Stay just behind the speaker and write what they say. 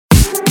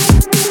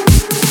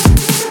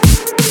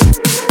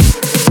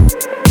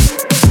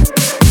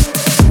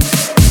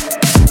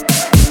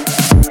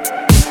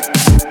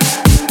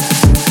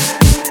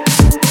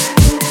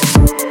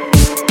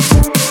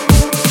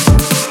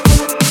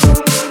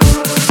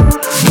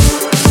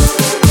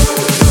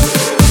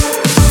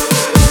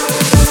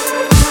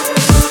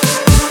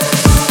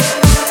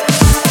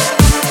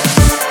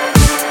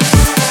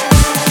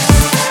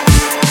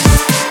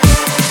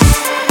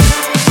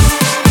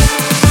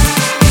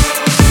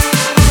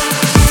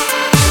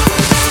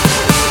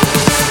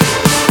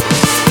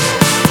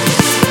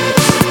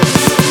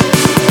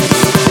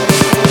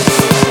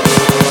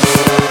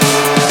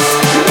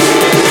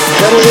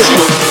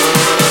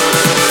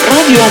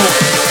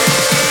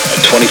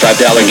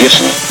$25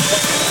 gift.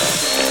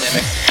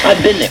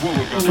 I've been there.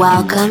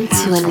 Welcome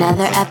to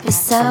another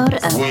episode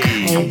of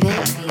Crave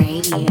It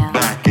Radio.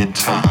 Back in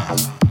time.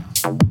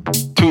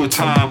 To a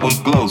time when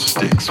glow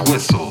sticks,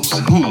 whistles,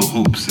 hula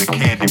hoops, and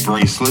candy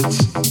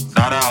bracelets,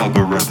 not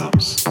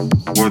algorithms,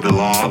 were the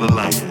law of the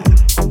land.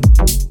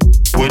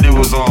 When it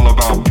was all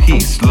about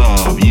peace,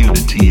 love,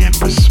 unity, and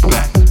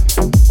respect,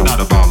 not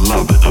about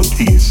loving a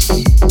peace.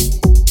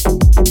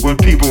 When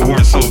people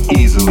weren't so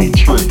easily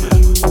triggered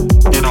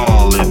and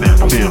all in their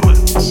feelings.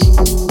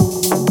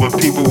 When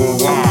people were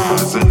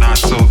wise and not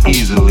so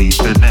easily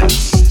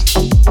finessed.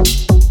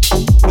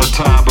 A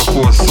time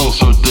before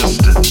social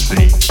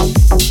distancing,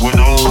 when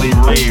only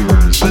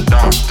ravers and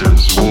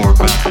doctors wore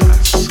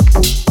masks.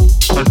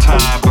 A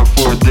time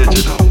before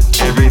digital,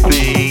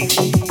 everything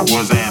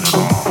was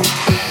analog.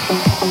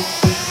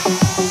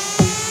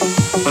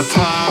 A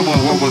time when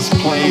what was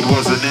played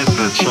wasn't in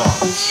the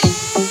charts.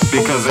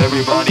 Because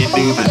everybody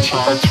knew the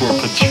charts were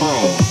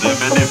controlled and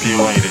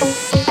manipulated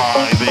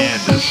by the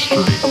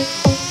industry.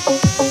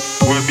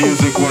 Where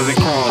music wasn't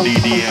called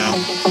EDM,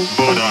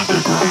 but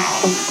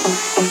underground.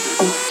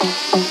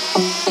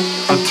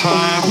 A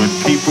time when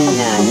people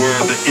were aware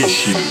of the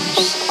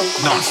issues,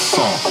 not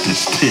soft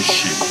as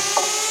tissue.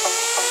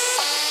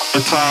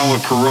 A time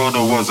when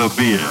Corona was a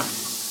beer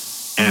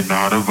and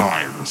not a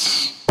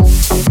virus.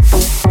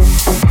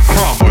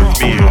 Come with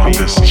me on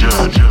this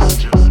journey.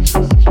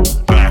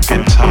 Back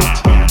in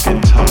time, back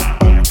in time,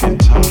 back in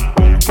time,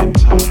 back in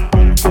time,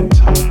 back in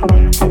time,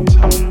 back in time, back in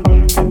time.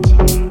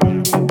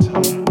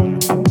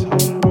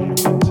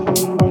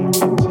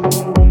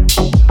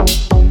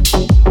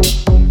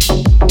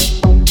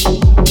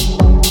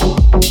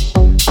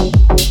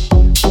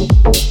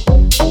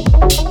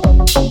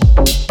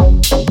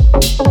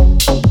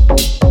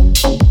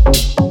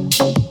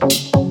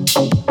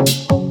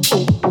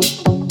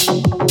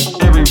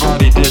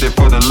 Everybody did it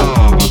for the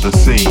love of the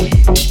scene.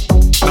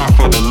 Not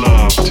for the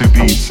love to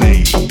be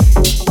seen.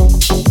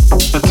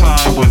 A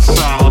time when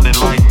sound and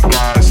lighting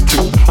guys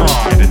took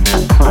pride in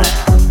their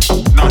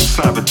craft, not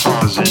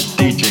sabotaging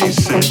DJ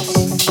sets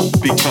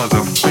because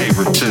of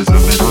favoritism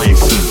and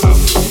racism.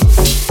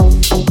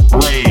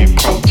 Rave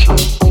culture,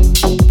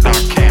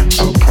 not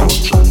cancel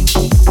culture.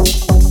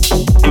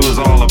 It was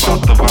all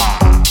about the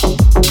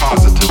vibe,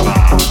 positive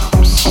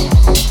vibes.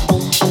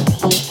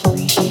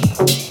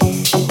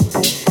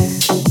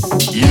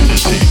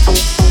 Unity.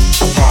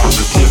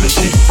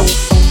 Positivity,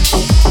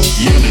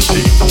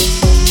 unity,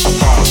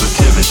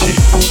 positivity,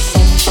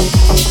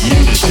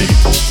 unity,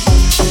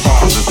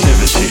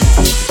 positivity,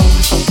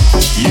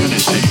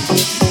 unity,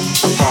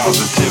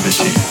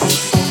 positivity.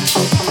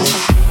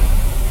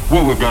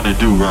 What we're gonna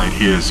do right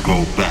here is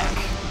go back,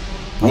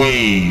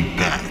 way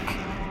back,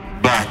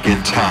 back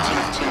in time.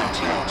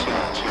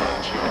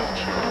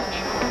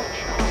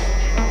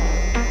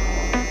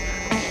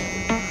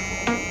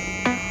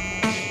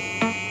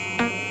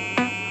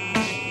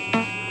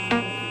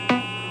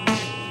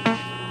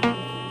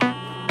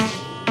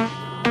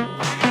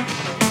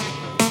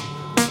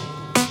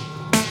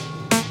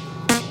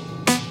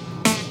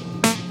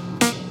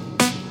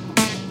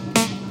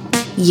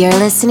 You're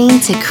listening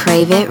to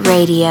Crave It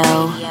Radio.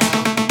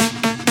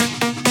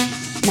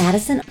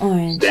 Madison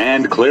Orange.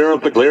 Stand clear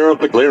of the clear of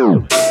the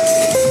clear.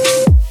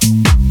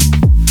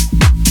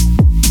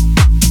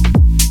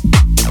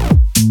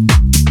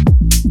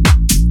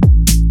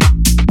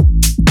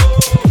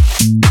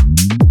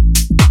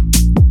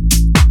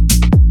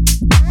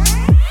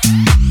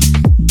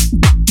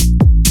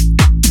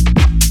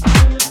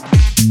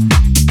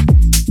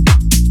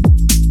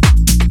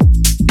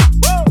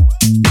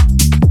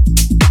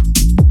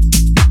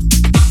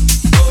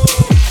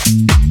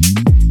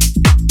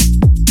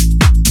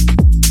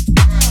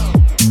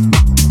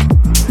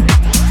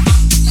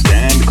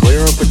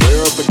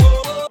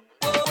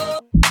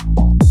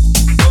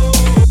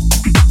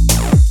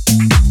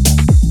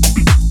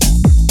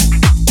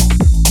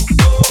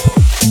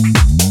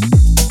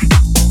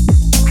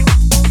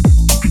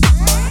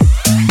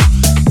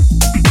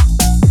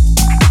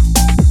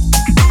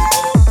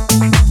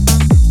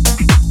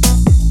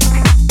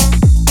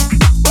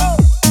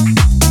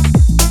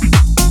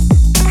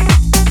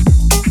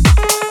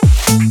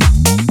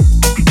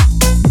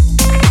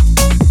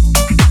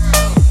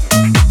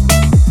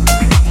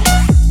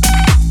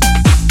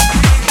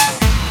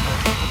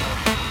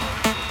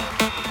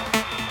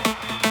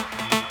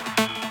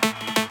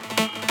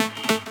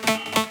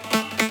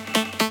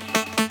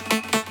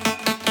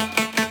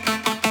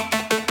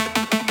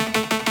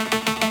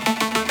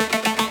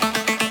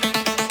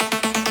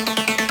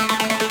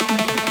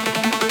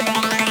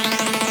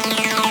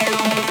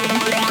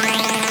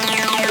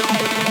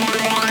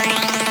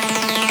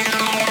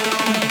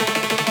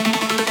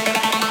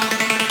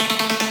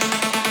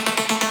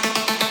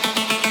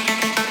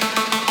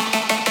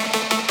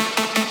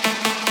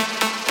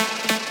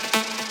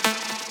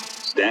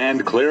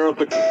 Stand clear of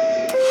the...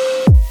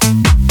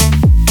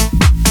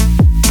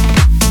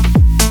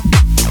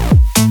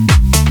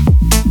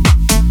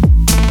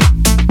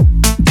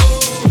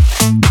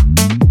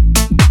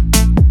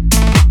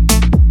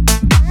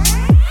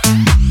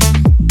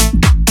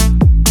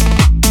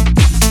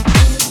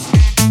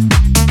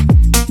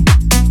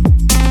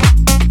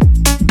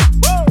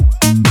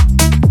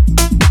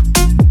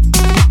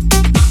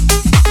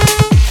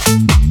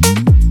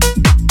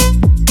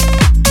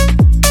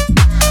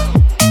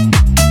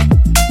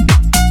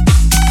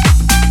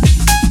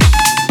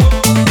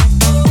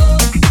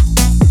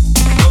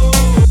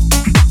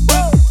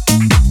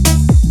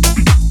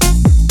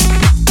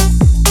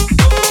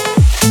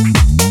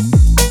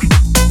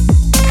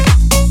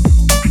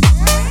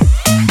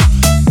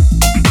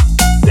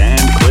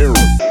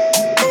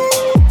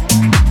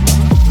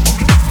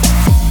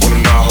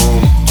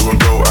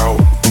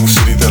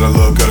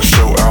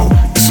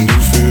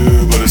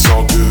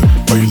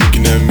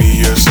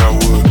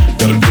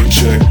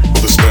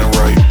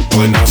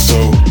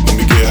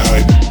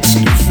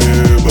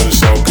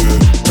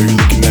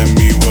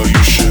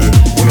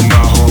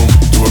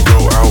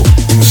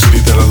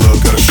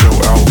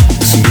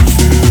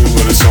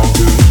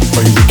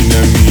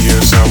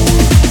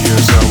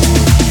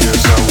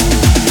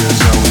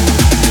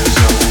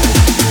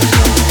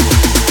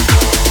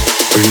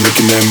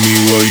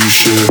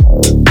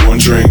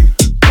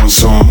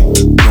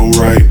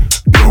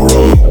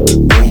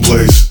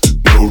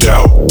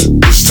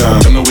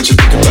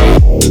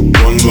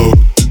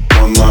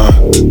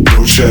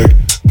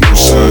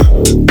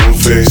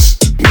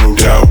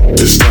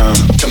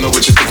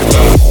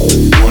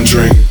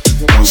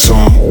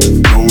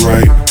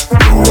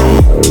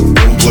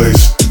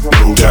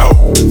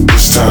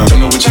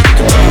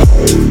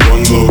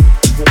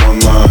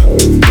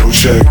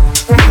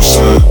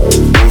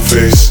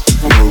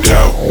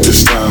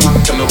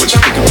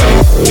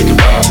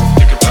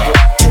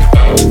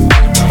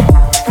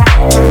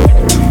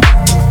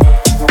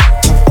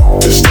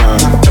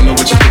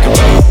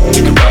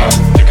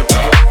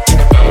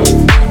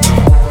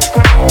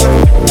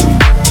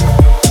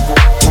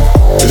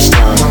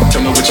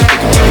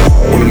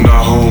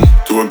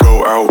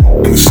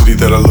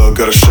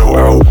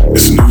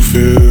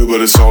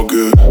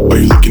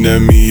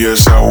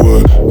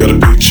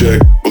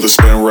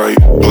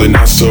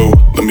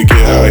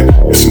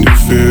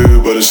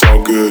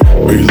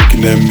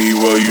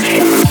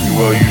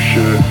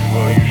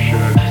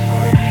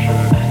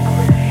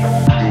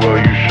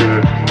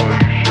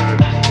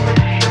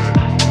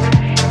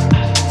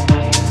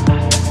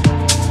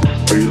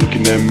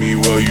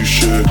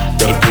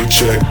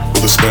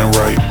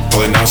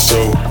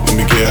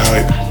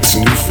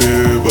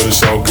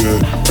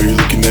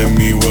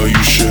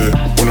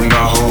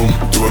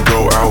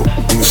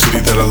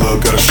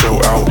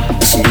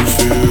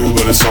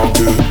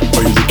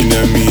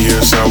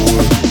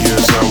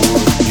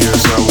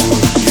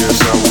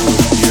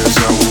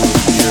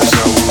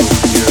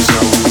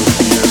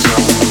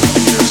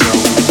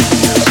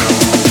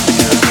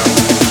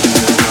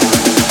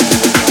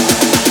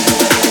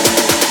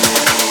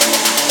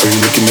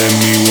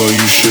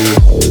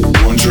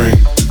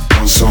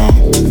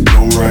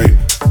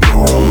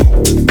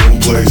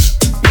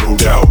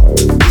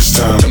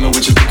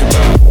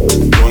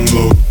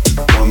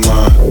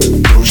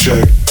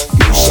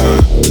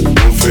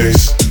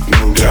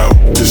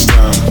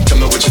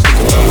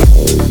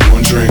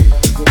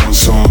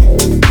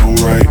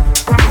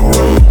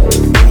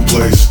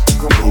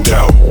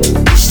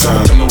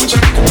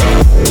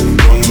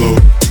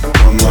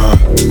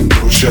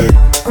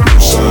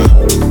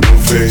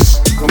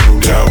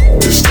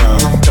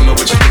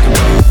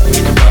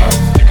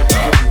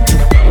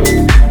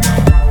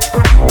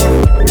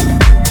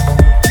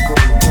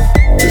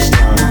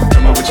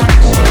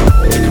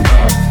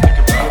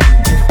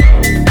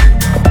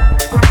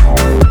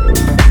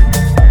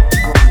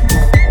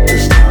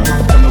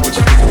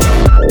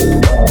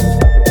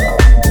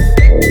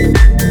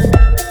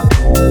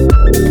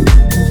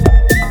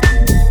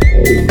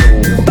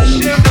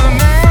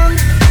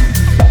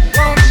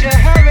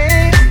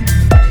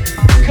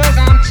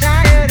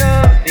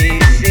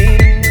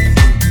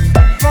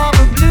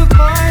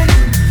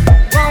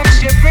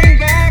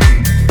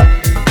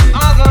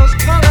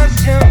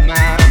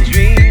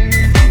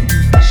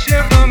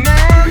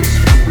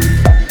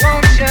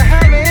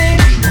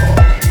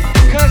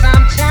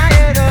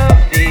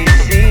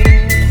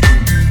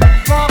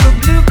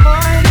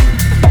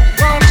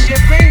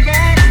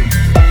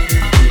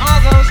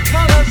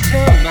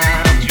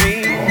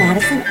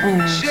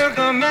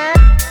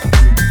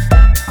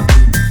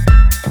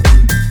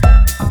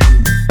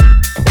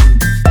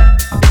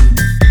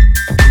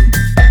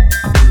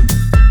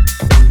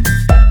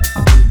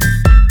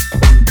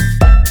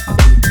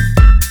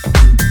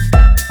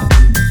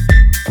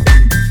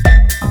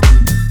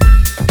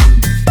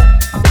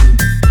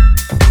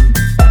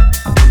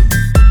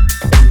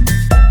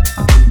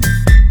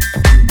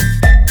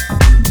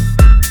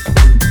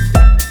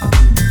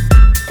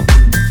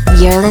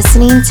 You're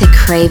listening to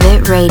Crave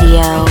It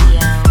Radio.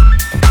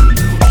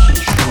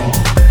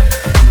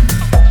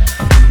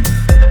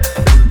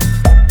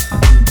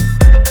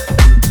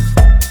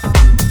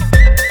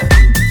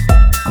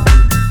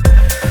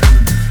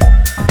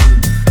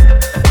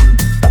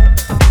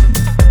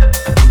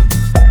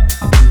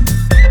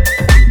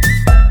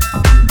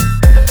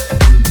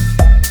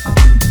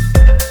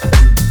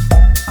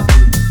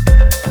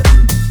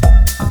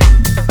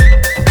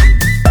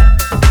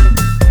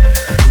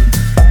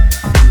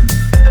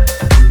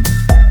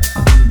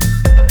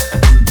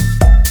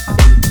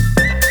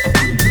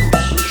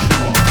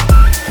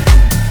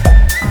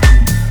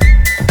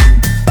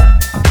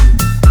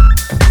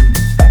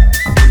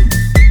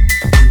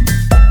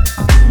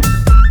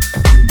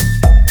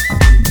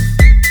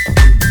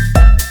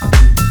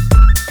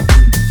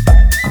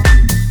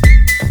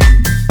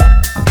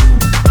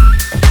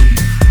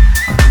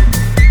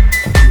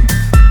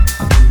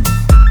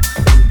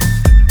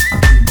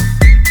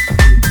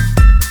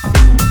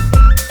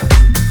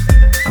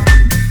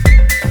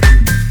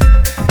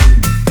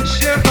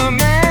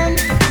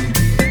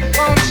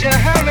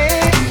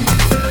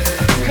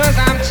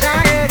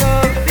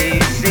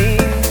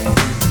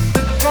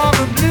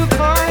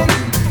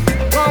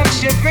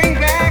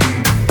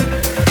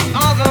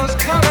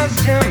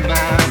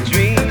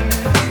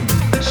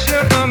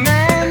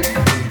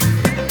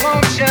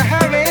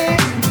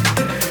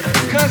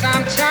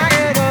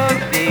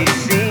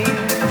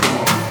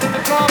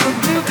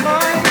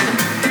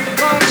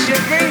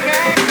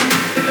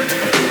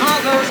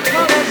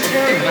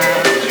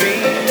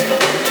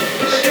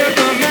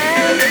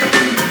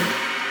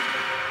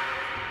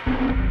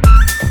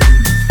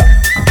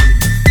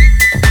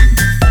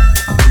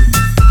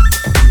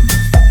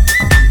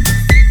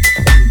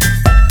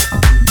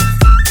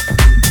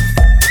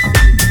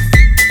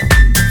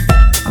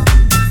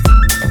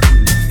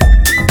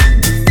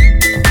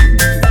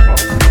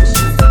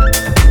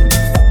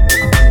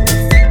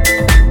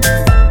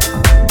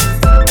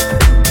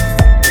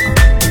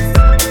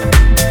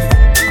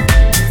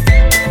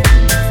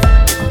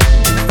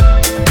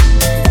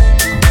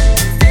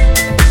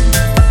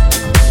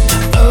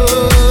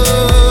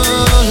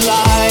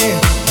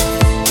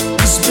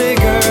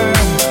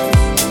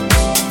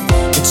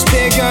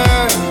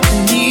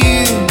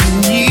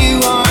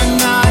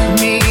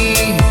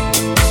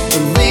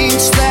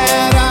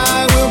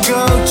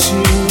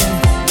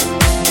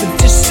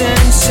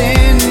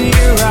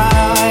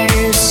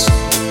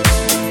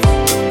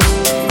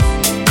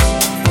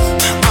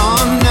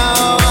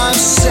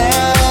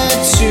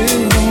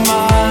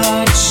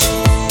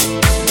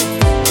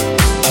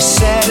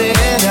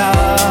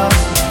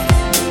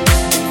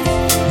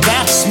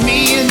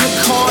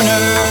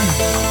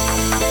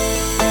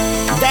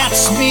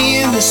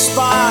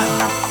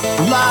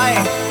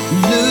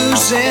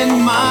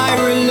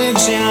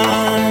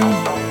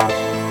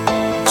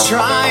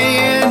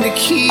 trying to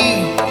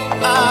keep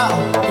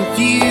up with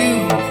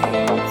you,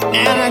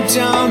 and I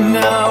don't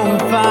know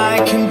if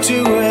I can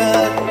do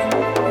it.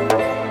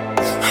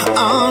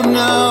 Oh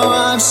no,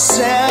 I've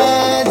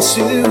said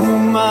too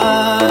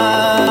much.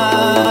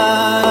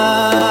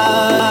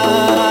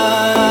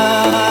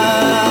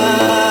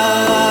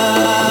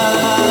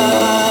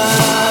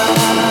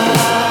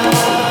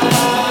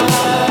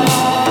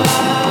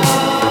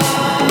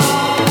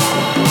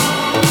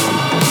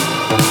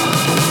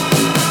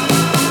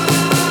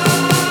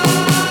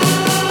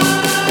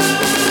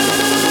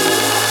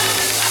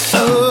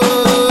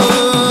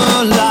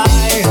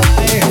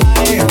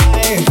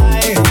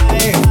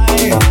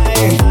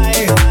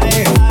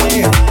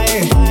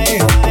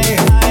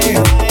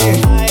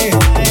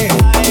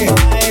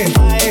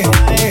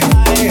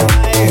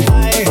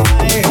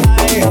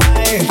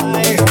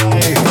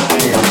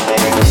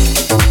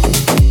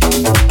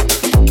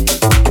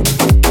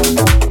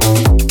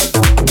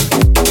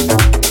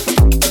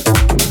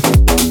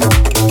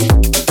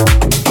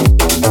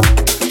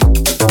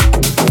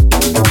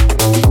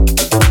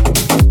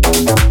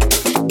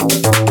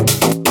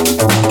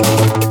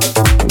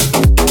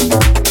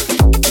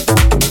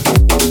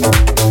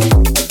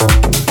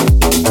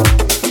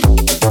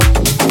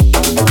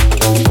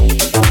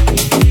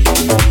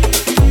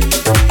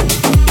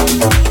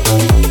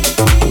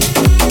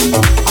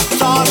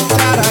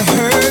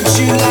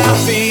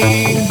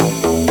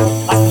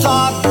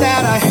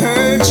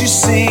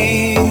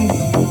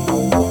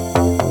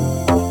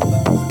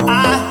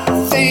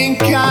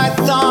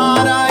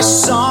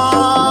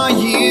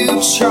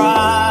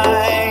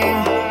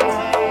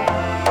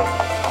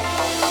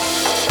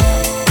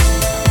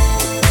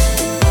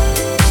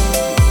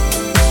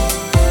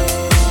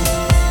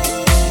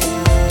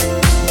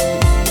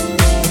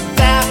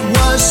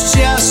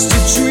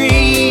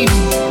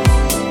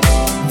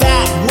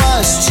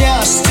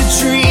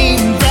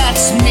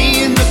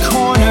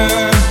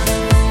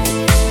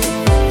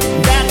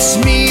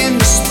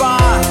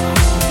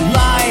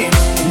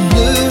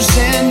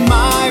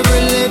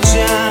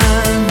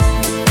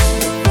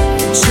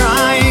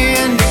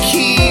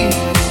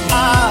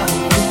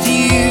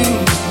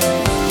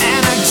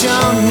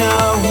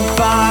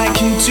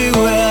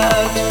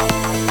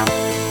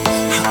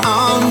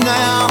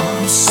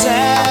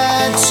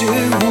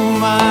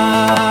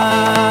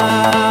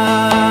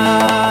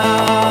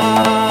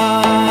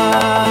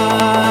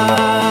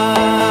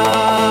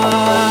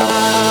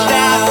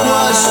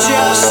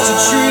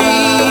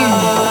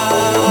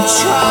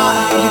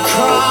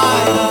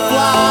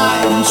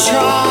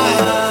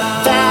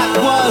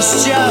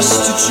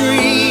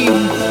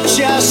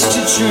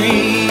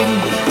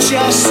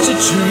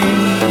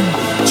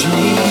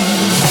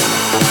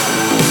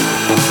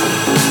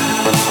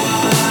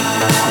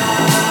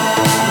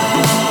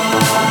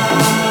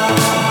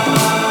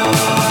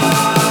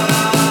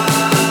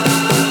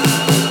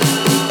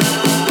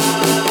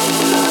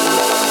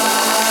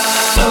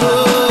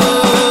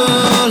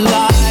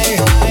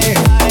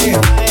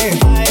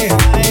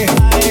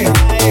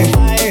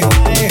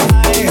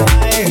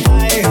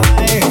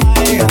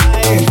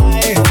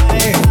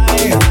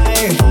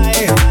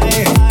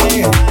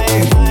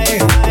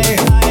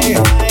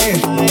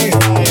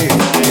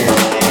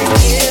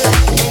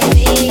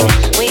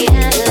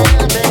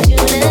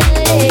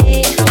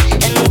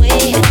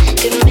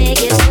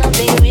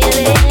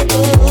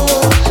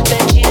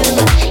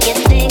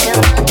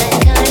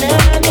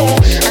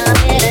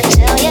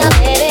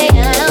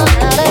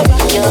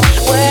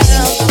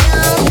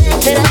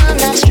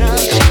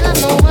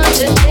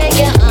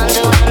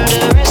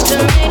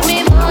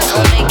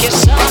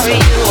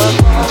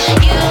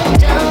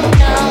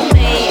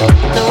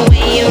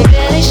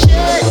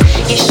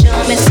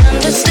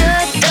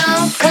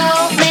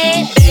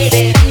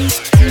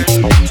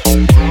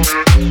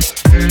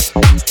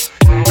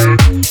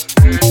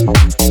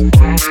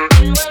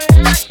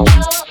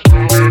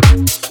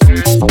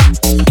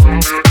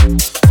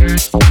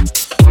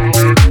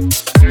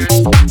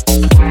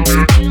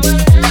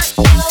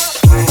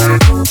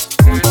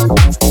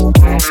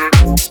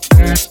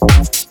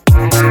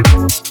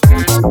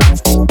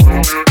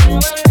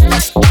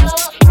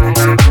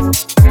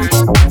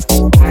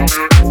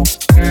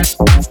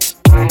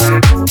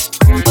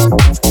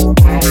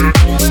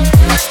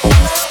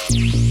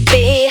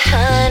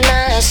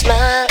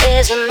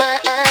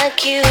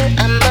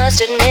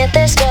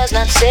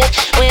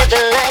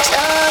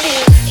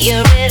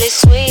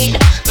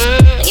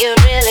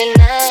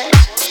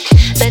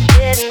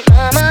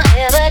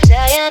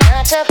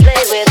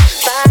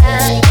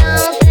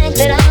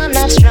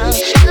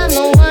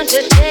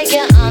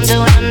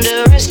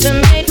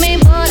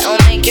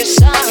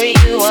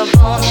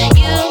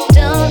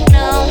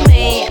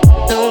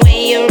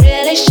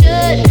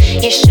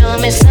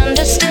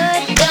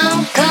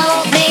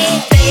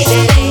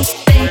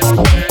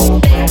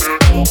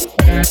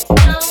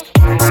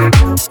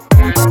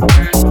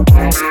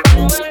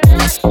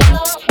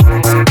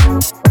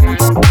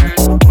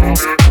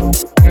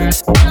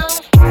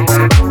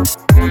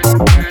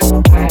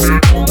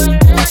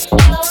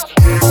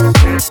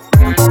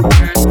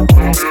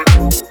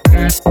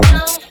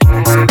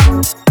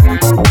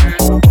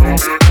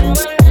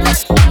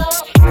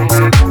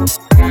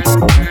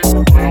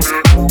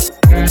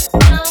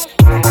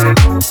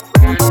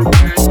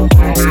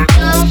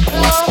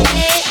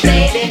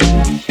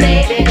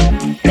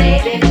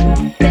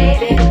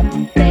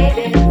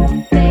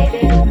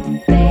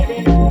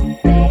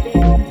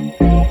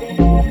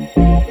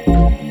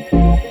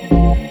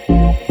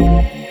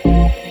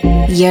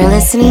 You're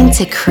listening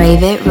to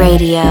Crave It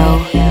Radio.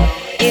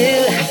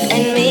 You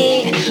and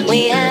me,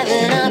 we have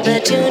an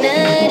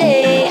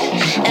opportunity,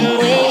 and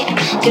we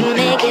could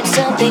make it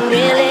something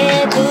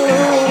really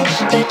cool.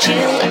 But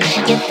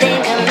you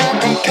think I'm not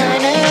that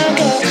kind of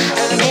girl.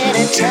 I'm here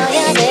to tell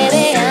you,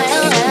 baby, I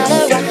know how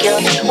to rock your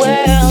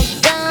world.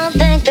 Don't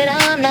think that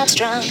I'm not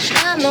strong.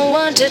 I'm the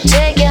one to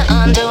take you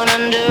on. Don't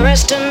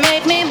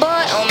underestimate me, boy.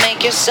 I'll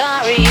make you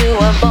sorry you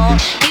were born.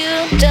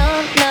 You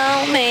don't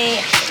know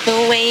me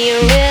the way you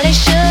really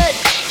should.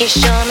 You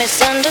sure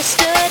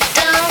misunderstood.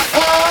 Don't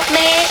quote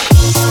me.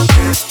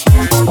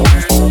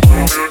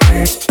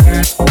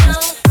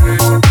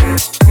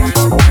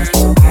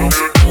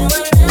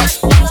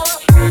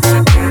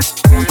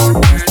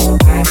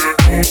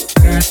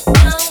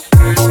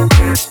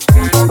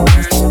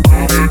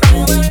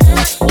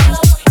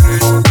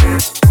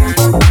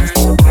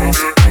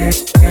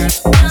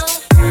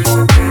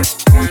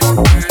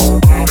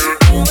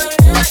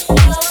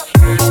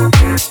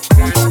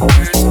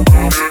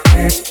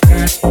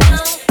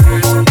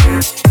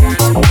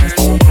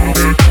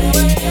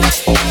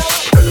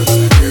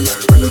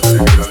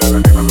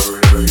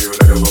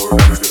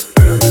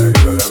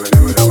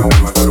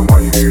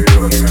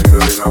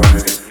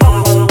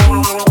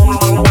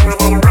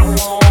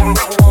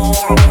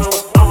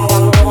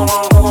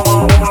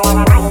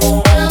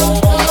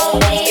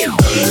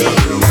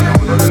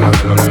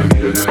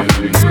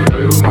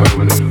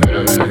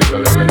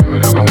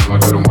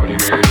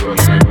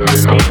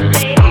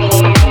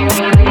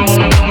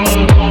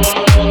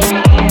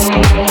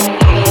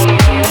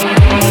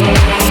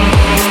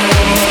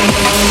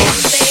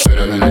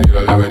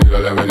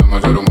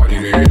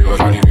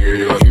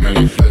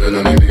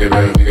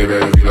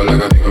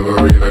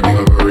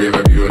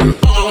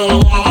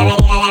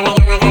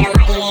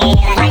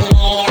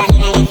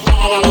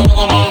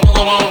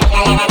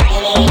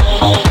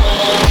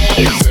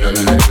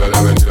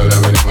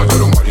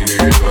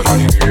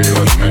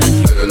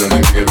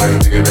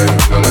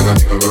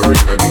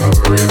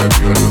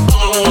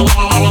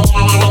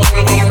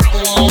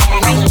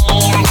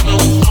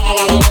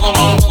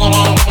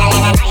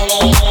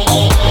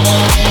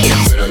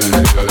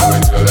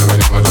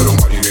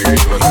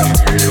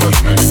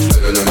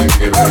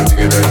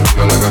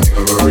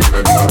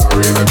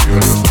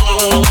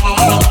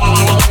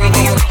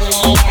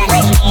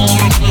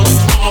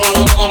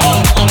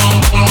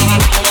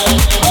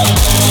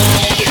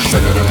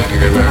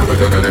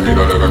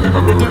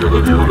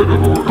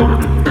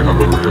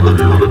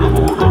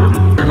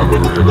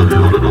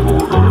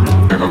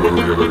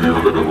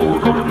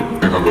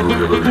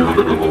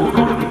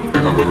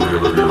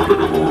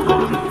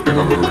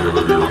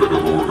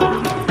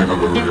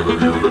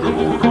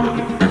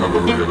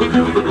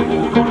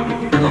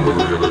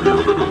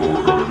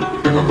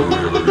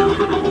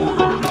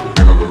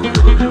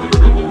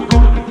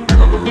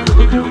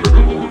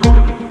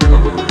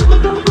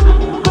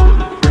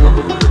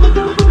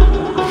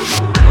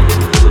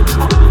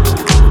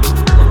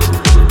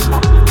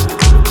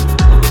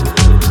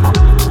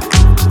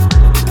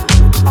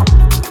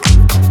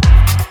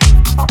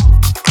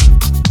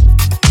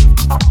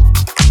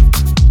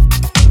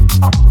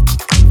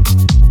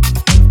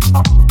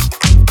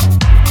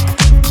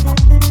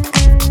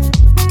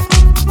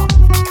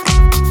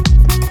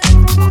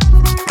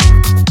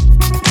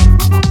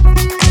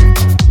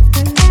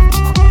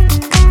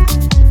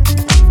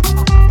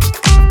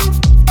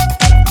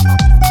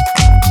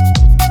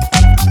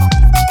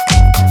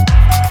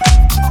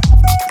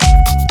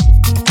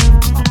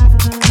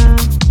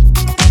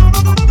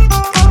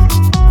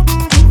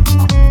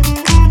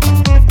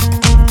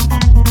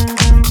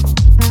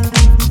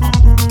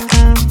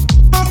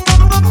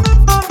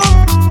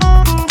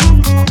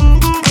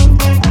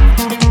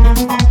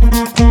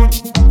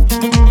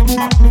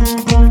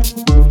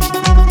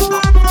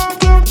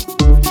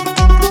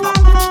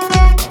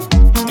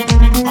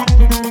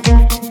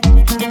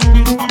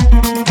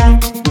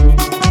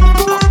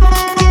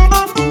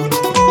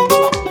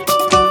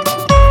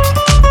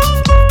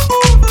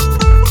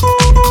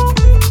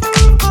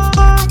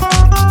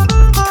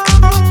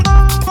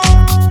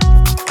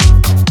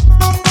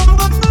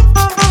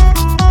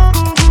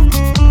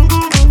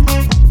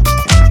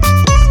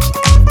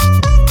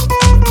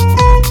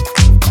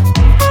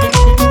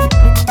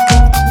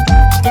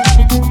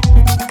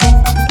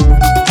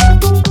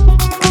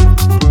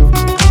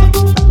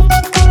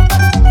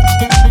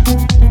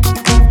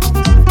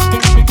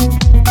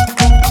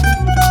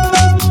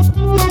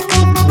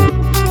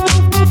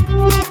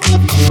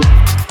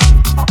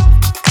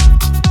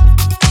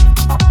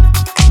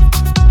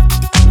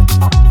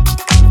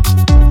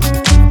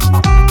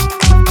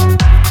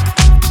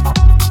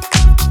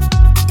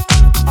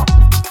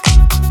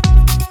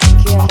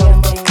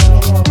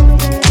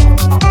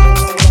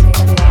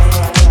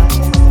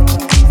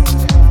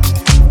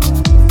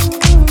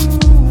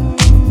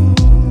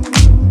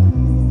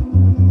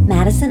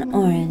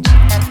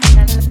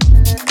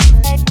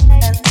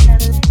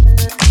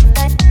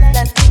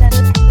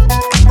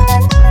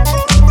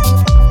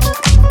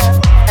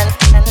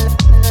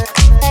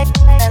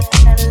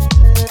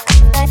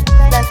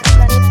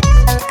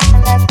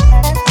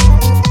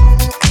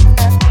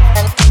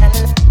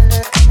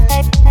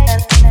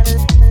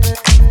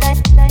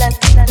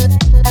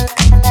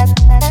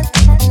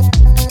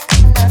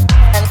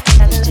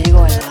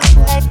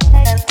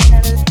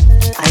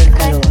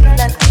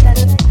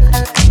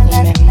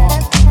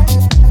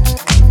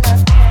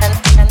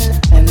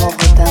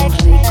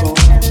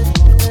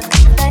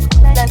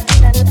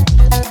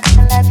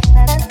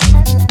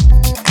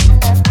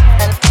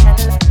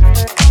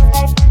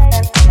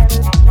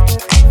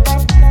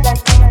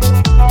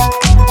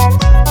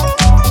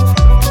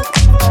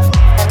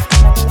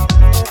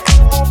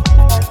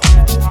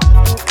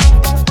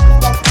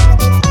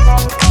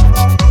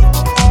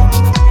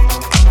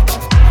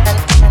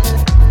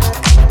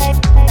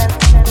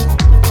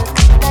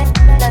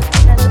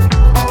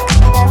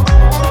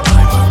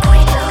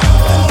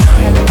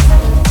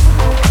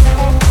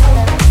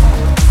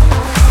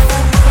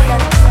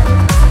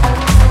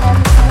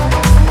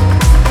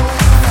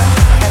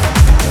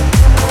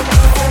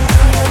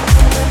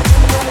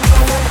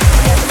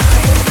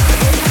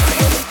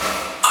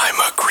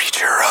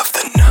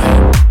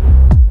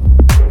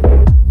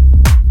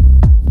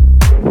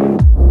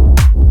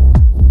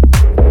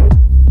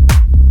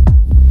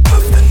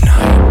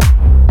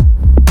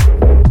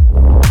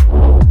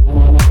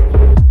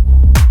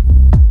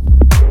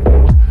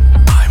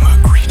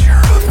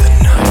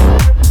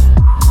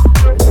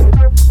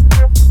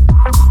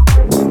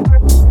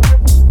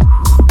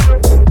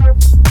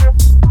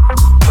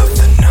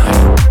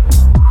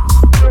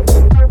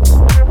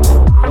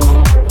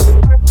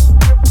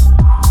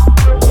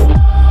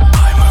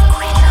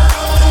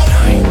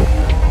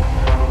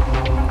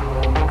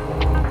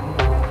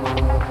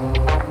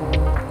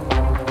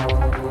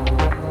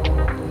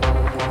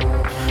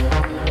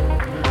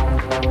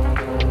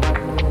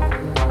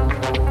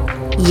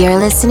 You're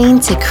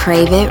listening to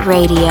Crave It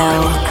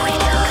Radio.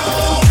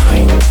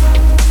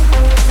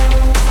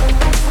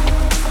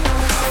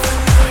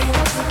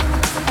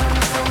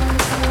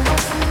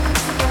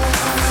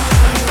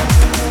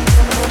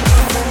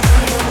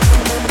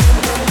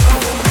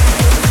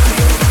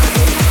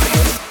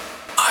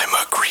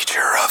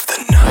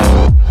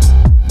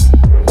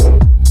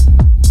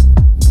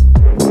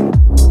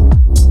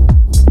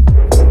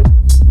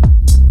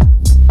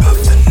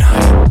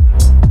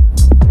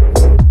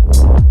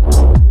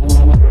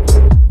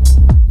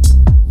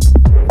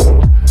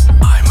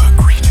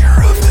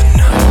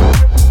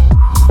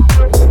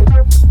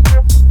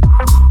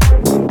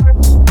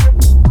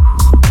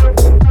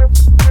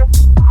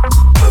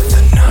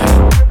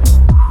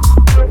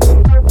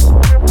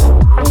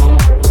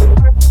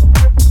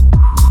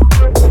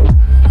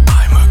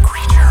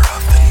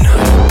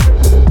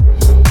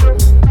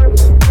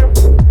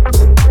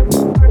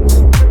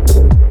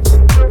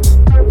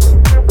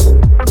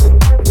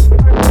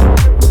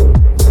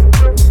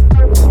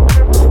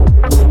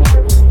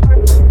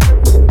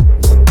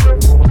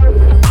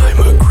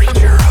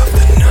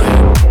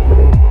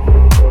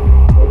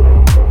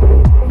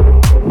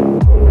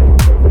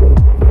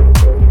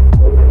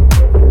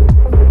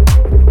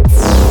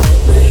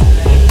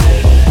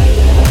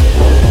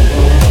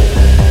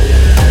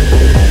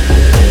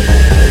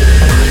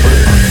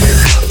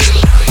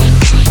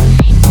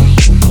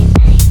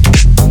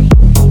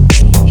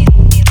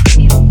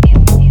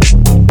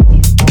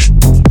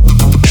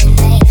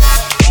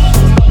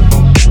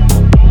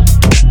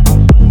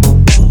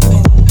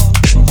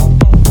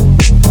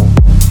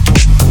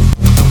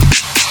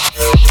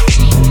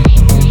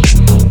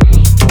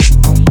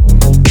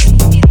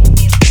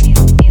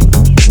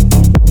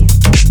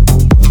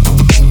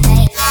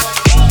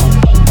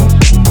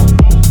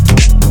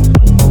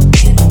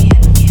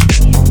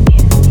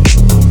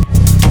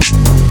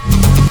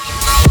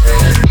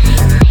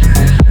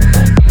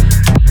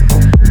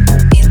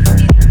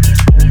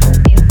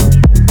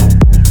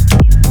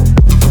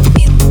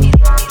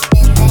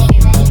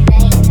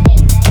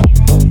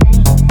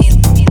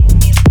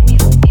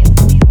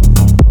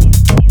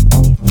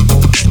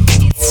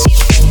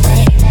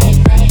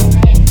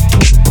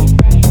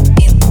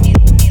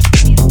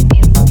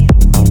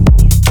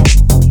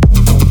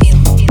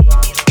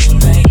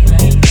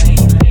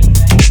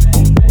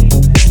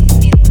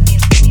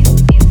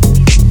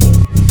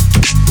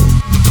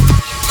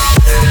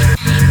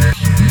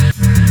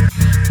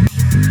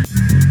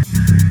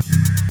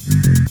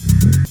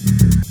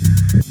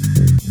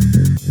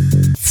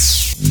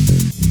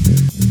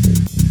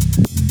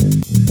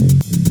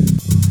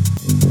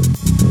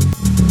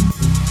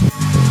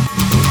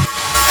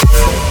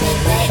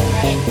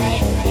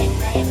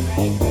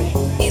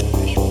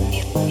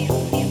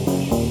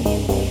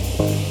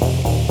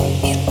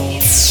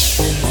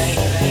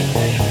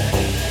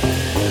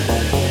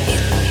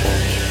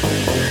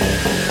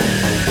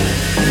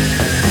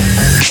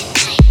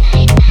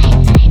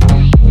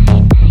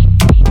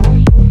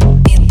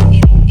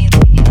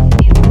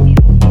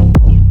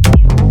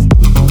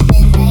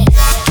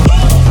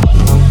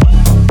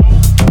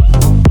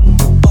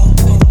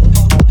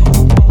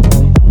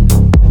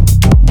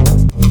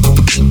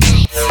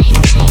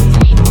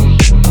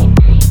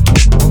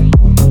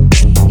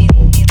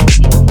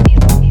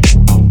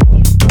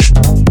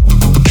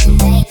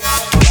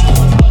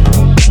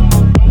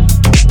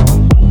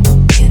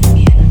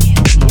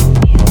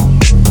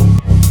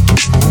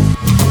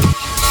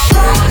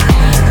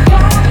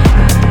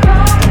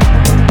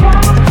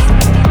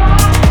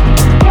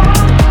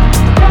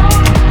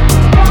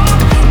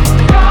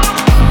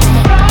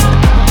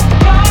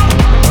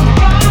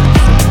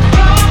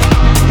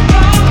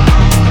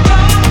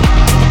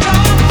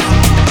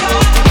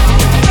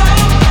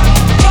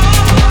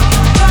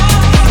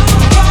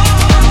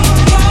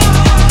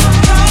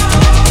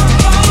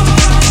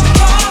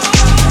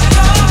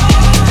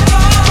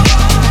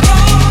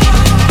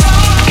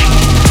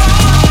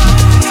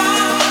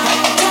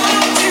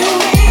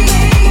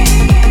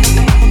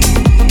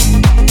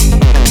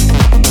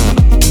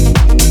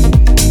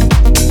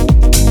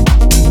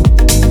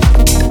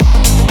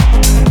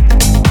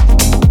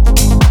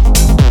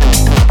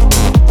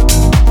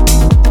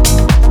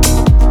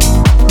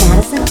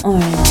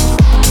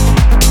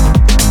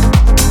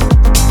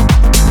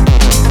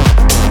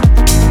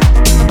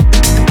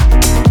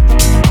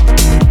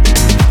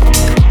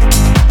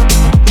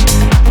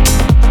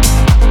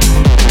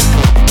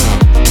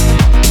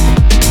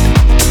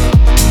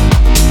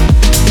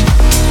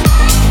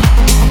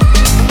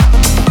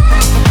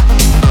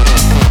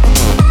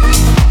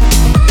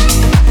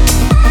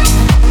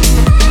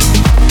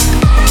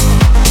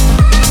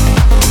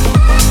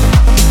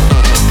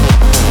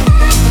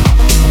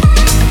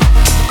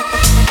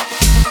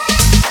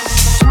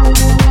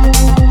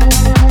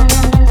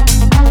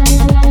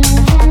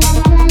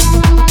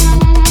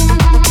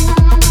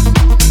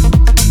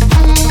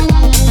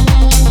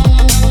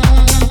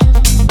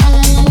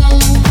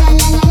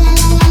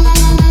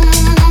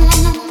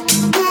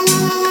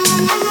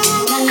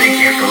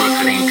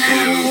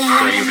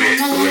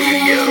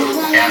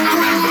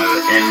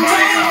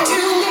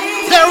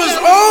 There is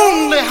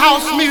only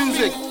house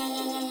music.